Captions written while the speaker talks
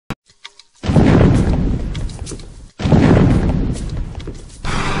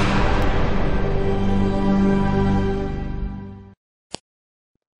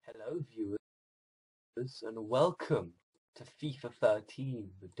subscribers, and welcome to FIFA 13,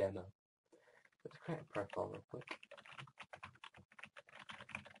 the demo. Let's create a profile real quick.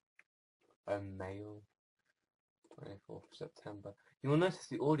 Male, 24th September. You will notice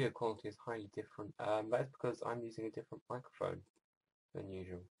the audio quality is highly different. That is because I'm using a different microphone than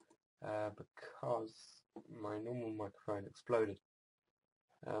usual. Because my normal microphone exploded.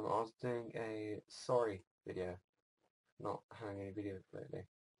 I was doing a sorry video, not having any videos lately,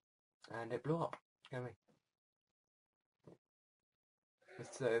 and it blew up. Get me.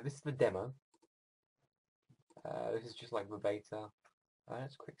 This is the demo. This is just like the beta.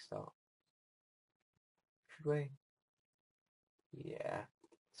 Let's quick start. Should we? Yeah.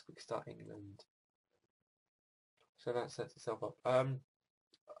 Let's quick start England. So that sets itself up.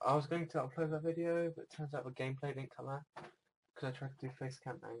 I was going to upload that video, but it turns out the gameplay didn't come out. Because I tried to do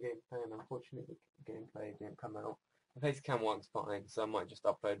facecam and gameplay, and unfortunately the gameplay didn't come out. The facecam works fine, so I might just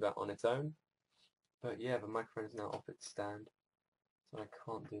upload that on its own. But yeah, the microphone is now off its stand, so I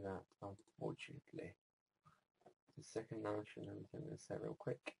can't do that, unfortunately. The second notion, everything is set real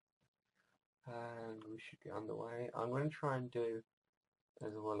quick. And we should get underway. I'm going to try and do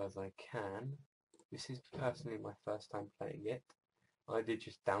as well as I can. This is personally my first time playing it. I did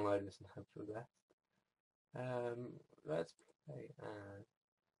just download this and hope for the best. Let's play as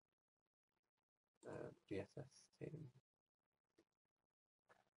GSS team.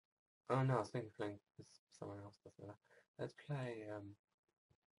 Oh no, I was thinking of playing with someone else. Let's play.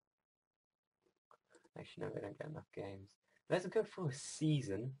 Actually, no, they don't get enough games. Let's go for a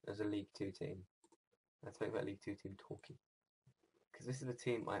season as a League 2 team. Let's make that League 2 team talky. Because this is the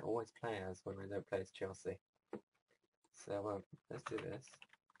team I always play as when I don't play as Chelsea. So, let's do this.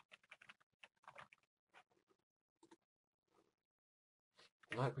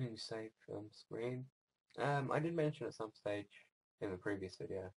 I like when you save screen. I did mention at some stage in the previous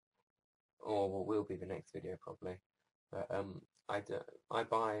video, or what will be the next video probably, but I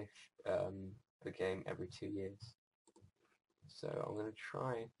buy the game every 2 years. So I'm going to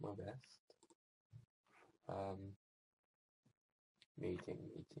try my best. Meeting.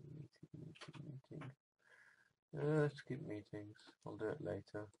 Let's skip meetings. I'll do it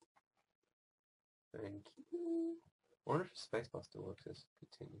later. Thank you. I wonder if Spacebar still works as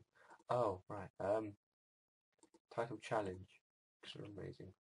continue. Oh, right. Title challenge. Sort of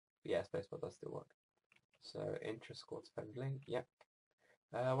amazing. But yeah, Spacebar does still work. So, interest squad spend link. Yep.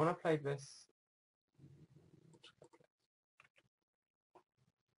 When I played this,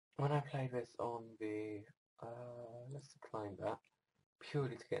 on the, let's decline that,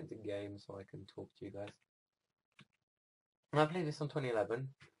 purely to get into games so I can talk to you guys. When I played this on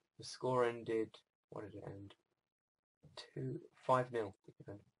 2011, the score ended, what did it end? 5-0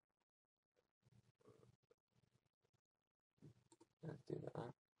 even. Let's do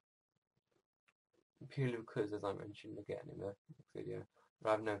that. Purely because, as I mentioned again in the next video,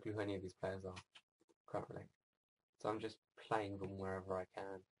 I have no clue who any of these players are currently. So I'm just playing them wherever I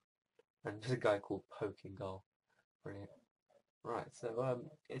can. And there's a guy called Poking Goal. Brilliant. Right, so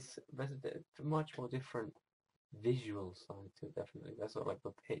there's a much more different visual side to it, definitely. That's sort of like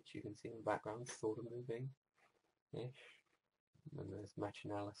the pitch you can see in the background, sort of moving-ish. And then there's match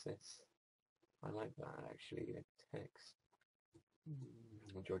analysis. I like that, actually, text.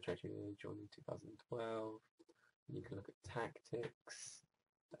 George actually joined in 2012. You can look at tactics,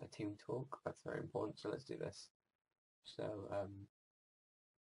 team talk, that's very important, so let's do this. So,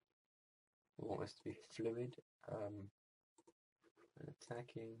 we want this to be fluid, and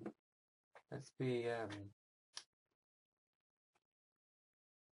attacking. Let's be,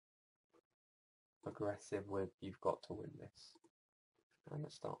 aggressive with, you've got to win this. And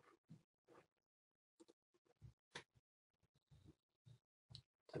let's start.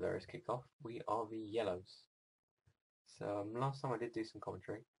 So there is kickoff. We are the yellows. So last time I did do some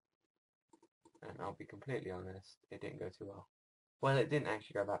commentary, and I'll be completely honest, it didn't go too well. Well, it didn't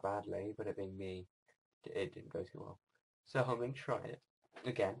actually go that badly, but it being me, it didn't go too well. So I'm going to try it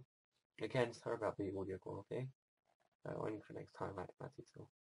again. Again, sorry about the audio quality. Waiting for next time, that's it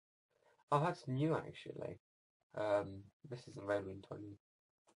all. Oh, that's new actually. This isn't available in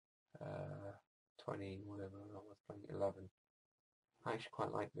 20 whatever I was playing, 11. I actually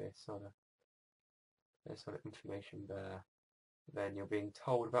quite like this sort of, there's sort of information there. Then you're being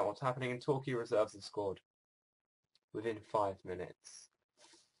told about what's happening, and Torquay reserves have scored within 5 minutes.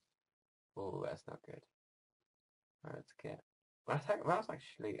 Oh, that's not good. Alright, let's get. That was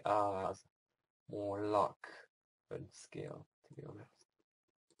actually more luck than skill, to be honest.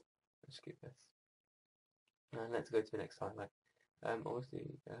 Let's skip this. And let's go to the next highlight.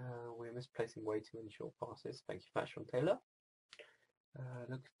 Obviously, we're misplacing way too many short passes. Thank you, Fatshon Taylor.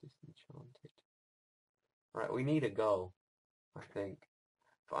 Looks disenchanted. Right, we need a goal, I think.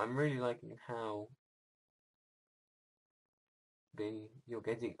 But I'm really liking how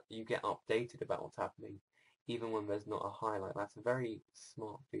you get updated about what's happening, even when there's not a highlight. That's a very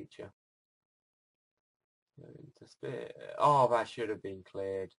smart feature. Into spit. Oh, that should have been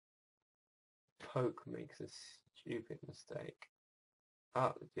cleared. Poke makes a stupid mistake.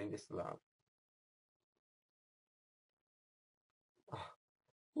 Oh, it's being disallowed.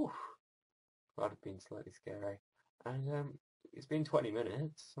 Oh, that would have been slightly scary. And it's been 20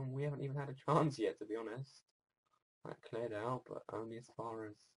 minutes, and we haven't even had a chance yet, to be honest. That cleared out, but only as far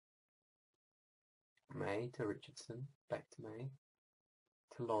as May to Richardson, back to May,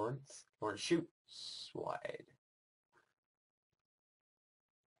 to Lawrence. Lawrence shoots wide.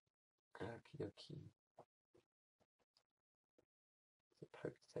 Okie dokie. It's a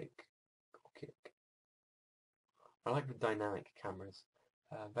poke to take, goal kick. I like the dynamic cameras.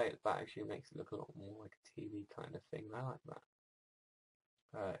 That actually makes it look a lot more like a TV kind of thing. I like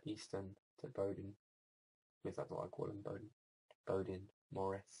that. Easton to Bowden. At least that's what I call him, Bowden. Bowden,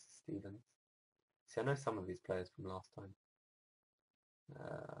 Morris, Stevens. See, I know some of these players from last time.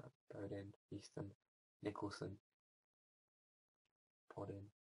 Bowden, Easton, Nicholson, Podden,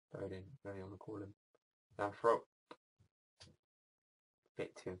 Bowden, whatever you want to call him. Now, throw.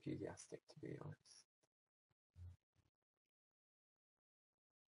 Bit too enthusiastic, to be honest.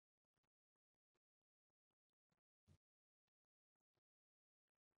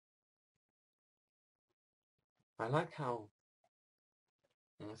 I like how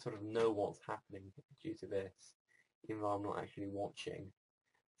I sort of know what's happening due to this, even though I'm not actually watching.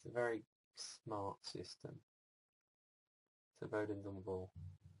 It's a very smart system. So Bowden's on the ball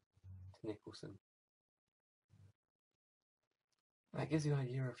to Nicholson. That gives you an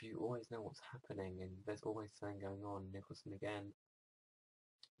idea if you always know what's happening and there's always something going on. Nicholson again.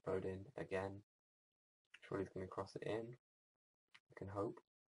 Bowden again. Surely he's going to cross it in. I can hope.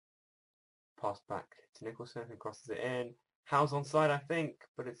 Pass back to Nicholson who crosses it in. Howe's onside, I think,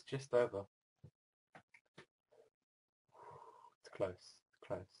 but it's just over. It's close. It's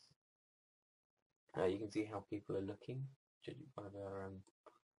close. You can see how people are looking, judging by their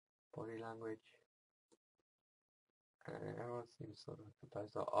body language. Everyone seems sort of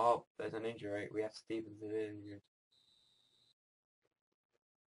composed. Oh, there's an injury. We have Stevens injured.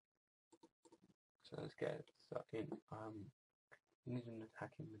 So let's get stuck in. We need an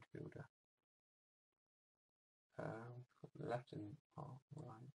attacking midfielder. Left and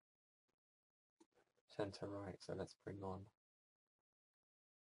right. Centre right. So let's bring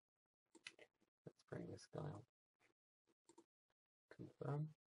this guy on. Confirm.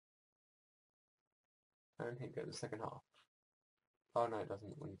 And here goes the second half. Oh no, it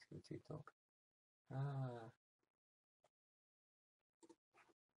doesn't. We need to go to talk.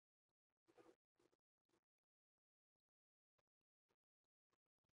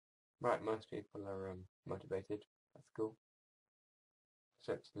 Right, most people are motivated. That's cool.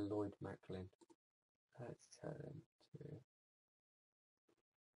 Except Lloyd Macklin. Let's tell him to.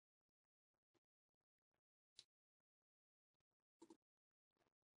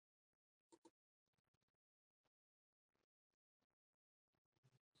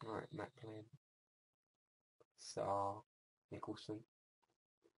 Right, Macklin. Sarr. Nicholson.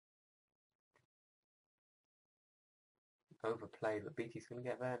 Overplayed, but BT's going to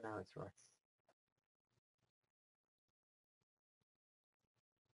get there. Now it's Rice.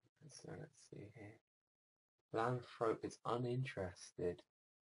 So let's see here. Lanthrope is uninterested.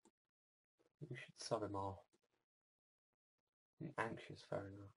 We should sub him off. I'm anxious, fair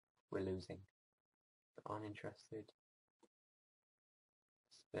enough. We're losing. But uninterested.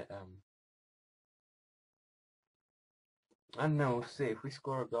 It's a bit, I don't know, we'll see. If we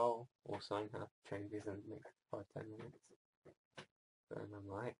score a goal or something, have changes in the next 5-10 minutes. Then I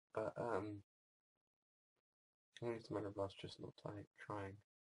might. But, I think it's a matter of us just not trying.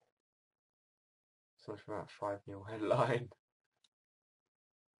 So much for that 5-0 headline.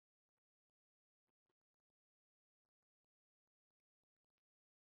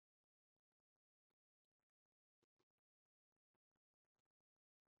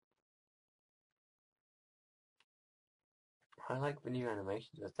 I like the new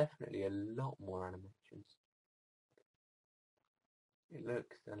animations. There's definitely a lot more animations. It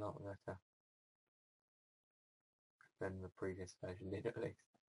looks a lot better than the previous version did, at least.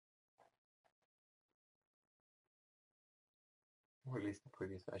 Or at least the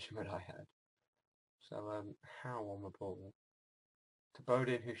previous version that I had. So, Howe on the ball. To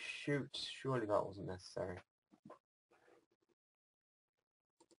Bowden, who shoots. Surely that wasn't necessary.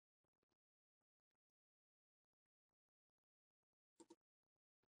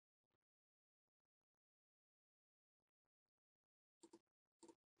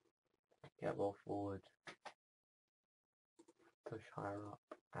 Get ball forward. Push higher up.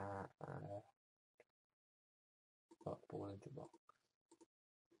 Got ball into box.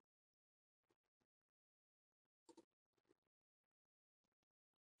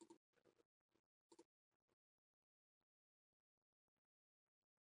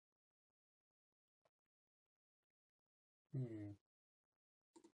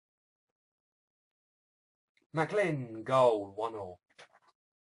 Macklin, goal, 1-0.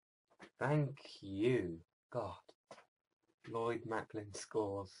 Thank you. God. Lloyd Macklin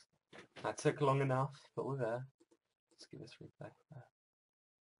scores. That took long enough, but we're there. Let's give this replay.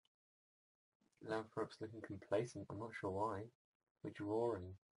 Lamthorpe's looking complacent. I'm not sure why. We're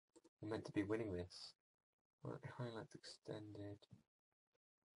drawing. We're meant to be winning this. Right, highlights extended.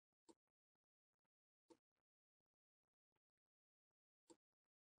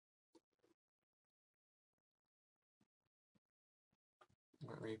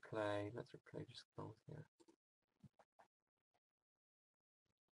 Replay. Let's replay just goals here.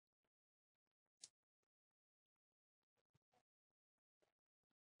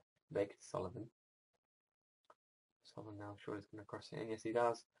 Baker to Sullivan. Sullivan now sure he's going to cross it in. Yes, he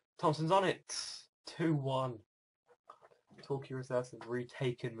does. Thompson's on it. 2-1. Torquay Reserves have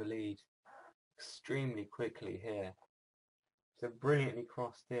retaken the lead extremely quickly here. So brilliantly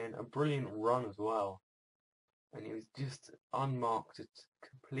crossed in. A brilliant run as well. And it was just unmarked. It's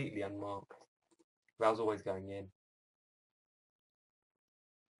completely unmarked. That was always going in.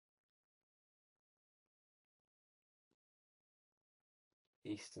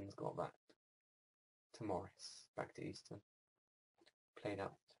 Easton's got that to Morris. Back to Easton. Played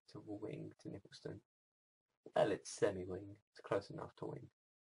out to the wing to Nicholson. Well, it's semi-wing. It's close enough to wing,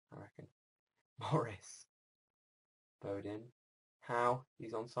 I reckon. Morris. Bowden. Howe.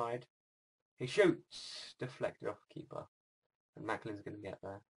 He's onside. He shoots. Deflected off the keeper. And Macklin's going to get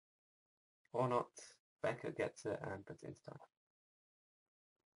there. Or not. Becker gets it and puts it into time.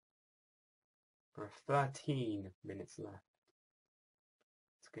 There are 13 minutes left.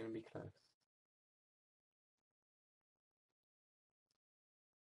 It's going to be close.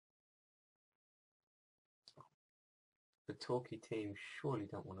 The Torquay team surely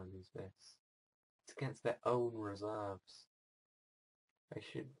don't want to lose this. It's against their own reserves. They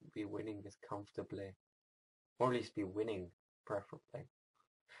should be winning this comfortably. Or at least be winning, preferably.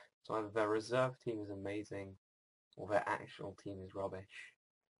 So either their reserve team is amazing, or their actual team is rubbish.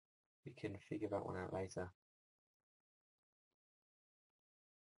 We can figure that one out later.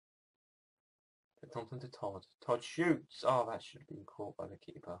 But Thompson to Todd. Todd shoots! Oh, that should have been caught by the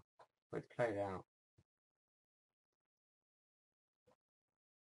keeper. But it's played out.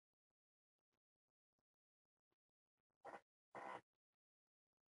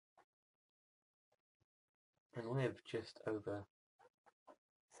 And with just over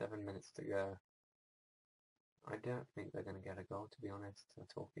 7 minutes to go, I don't think they're going to get a goal, to be honest,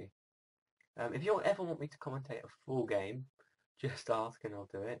 Torquay. If you ever want me to commentate a full game, just ask and I'll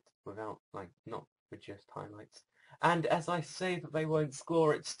do it without, not with just highlights. And as I say that they won't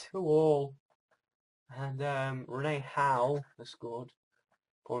score, it's 2-2. And Renee Howe has scored.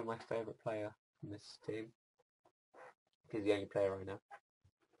 Probably my favourite player in this team. He's the only player I know.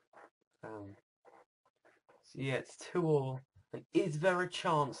 So yeah, it's 2-2. And is there a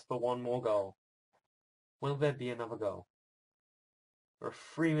chance for one more goal? Will there be another goal? There are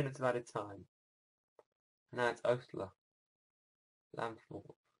 3 minutes of added time. Now it's Ostler.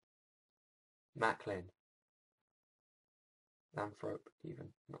 Lamthorpe. Macklin. Lamthorpe, even.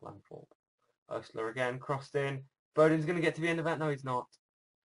 Not Lamthorpe. Ostler again, crossed in. Bowden's going to get to the end of that. No, he's not.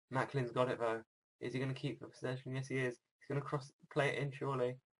 Macklin's got it, though. Is he going to keep the possession? Yes, he is. He's going to play it in,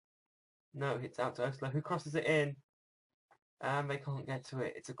 surely. No, it's out to Ostler, who crosses it in. And they can't get to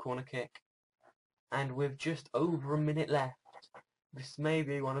it. It's a corner kick. And with just over a minute left, this may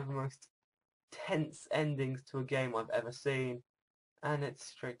be one of the most tense endings to a game I've ever seen. And it's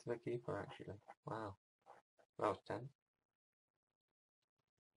straight to the keeper, actually. Wow. That was tense.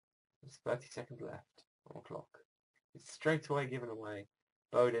 There's 30 seconds left on the clock. It's straight away given away.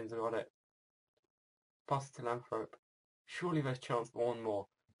 Bowden's got it. Pass it to Lamthorpe. Surely there's chance for one more.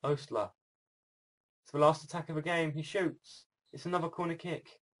 Ostler. It's the last attack of the game. He shoots. It's another corner kick.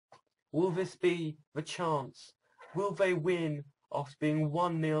 Will this be the chance? Will they win after being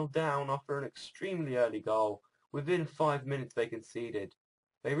 1-0 down after an extremely early goal? Within 5 minutes they conceded.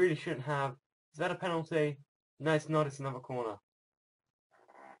 They really shouldn't have. Is that a penalty? No, it's not. It's another corner.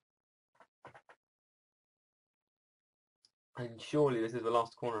 And surely this is the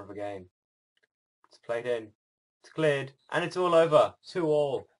last corner of the game. It's played in. It's cleared. And it's all over.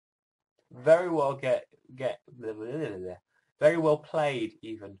 2-2. Very well very well played,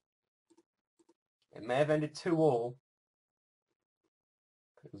 even. It may have ended 2-2.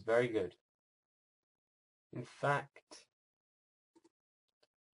 It was very good. In fact,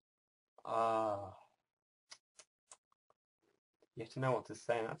 you have to know what to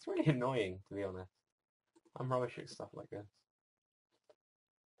say. That's really annoying, to be honest. I'm rubbish at stuff like this.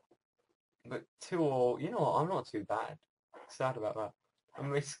 But 2-2, you know what? I'm not too bad. Sad about that.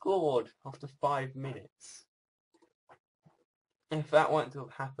 And they scored after 5 minutes. If that weren't to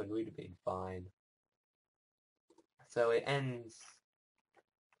have happened, we'd have been fine. So it ends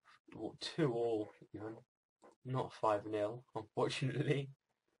 2-2, not 5-0, unfortunately,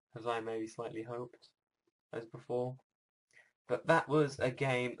 as I maybe slightly hoped as before. But that was a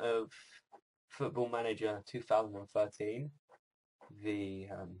game of Football Manager 2013,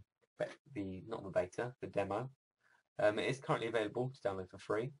 not the beta, the demo. It is currently available to download for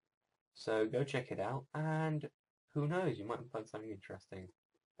free, so go check it out, and who knows, you might find something interesting.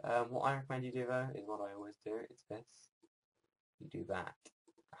 What I recommend you do though is what I always do. It's this. You do that.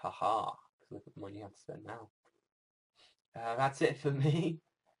 Haha. Look at the money you have to spend now. That's it for me.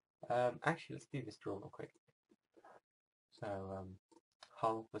 Actually, let's do this draw real quick. So,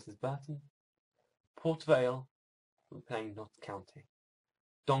 Hull versus Burton. Port Vale, we're playing Notts County.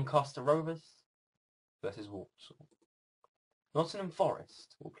 Doncaster Rovers versus Walsall. Nottingham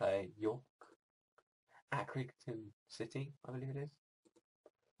Forest will play York. Accrington City, I believe it is,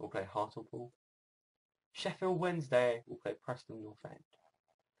 will play Hartlepool. Sheffield Wednesday will play Preston North End.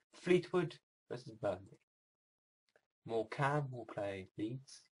 Fleetwood versus Burnley. Morecambe will play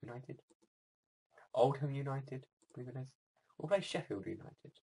Leeds United. Oldham United, I believe it is, will play Sheffield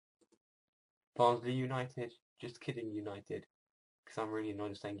United. Barnsley United, just kidding United, because I'm really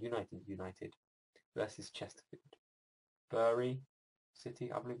annoyed of saying United versus Chesterfield. Bury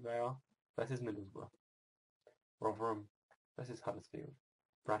City, I believe they are, versus Middlesbrough. Rotherham versus Huddersfield.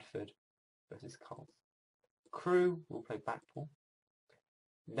 Bradford versus Cardiff. Crewe will play Blackpool.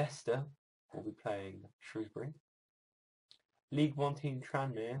 Leicester will be playing Shrewsbury. League 1 team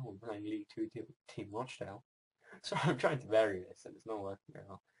Tranmere will be playing League 2 team Rochdale. Sorry, I'm trying to vary this and it's not working very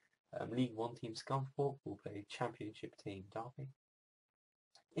well. League 1 team Scunthorpe will play Championship team Derby.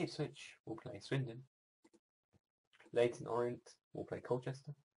 Ipswich will play Swindon. Leyton Orient will play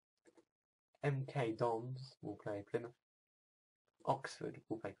Colchester. MK Dons will play Plymouth. Oxford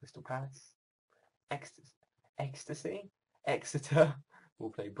will play Crystal Palace. Exeter will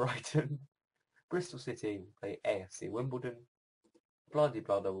play Brighton. Bristol City will play AFC Wimbledon. Bloody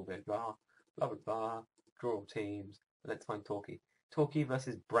Bladder will play blah blah blah. Draw teams. Let's find Torquay. Torquay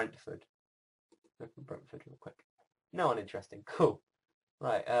versus Brentford. Look at Brentford real quick. No one interesting. Cool.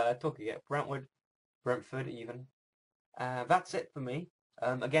 Right, Torquay, yeah, Brentford even. That's it for me.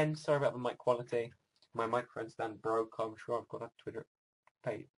 Again, sorry about the mic quality. My microphone stand broke. I'm sure I've got a Twitter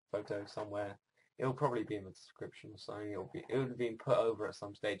page photo somewhere. It'll probably be in the description or something. It'll be put over at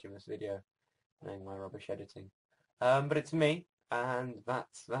some stage in this video, knowing my rubbish editing. But it's me, and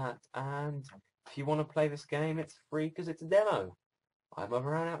that's that. And if you want to play this game, it's free because it's a demo. I'm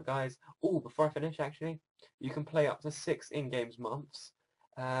over and out, guys. Oh, before I finish, actually, you can play up to 6 in-games months,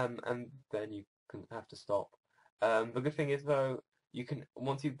 and then you can have to stop. The good thing is, though, you can,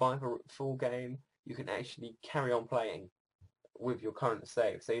 once you buy the full game, you can actually carry on playing with your current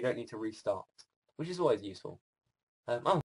save, so you don't need to restart, which is always useful. Oh,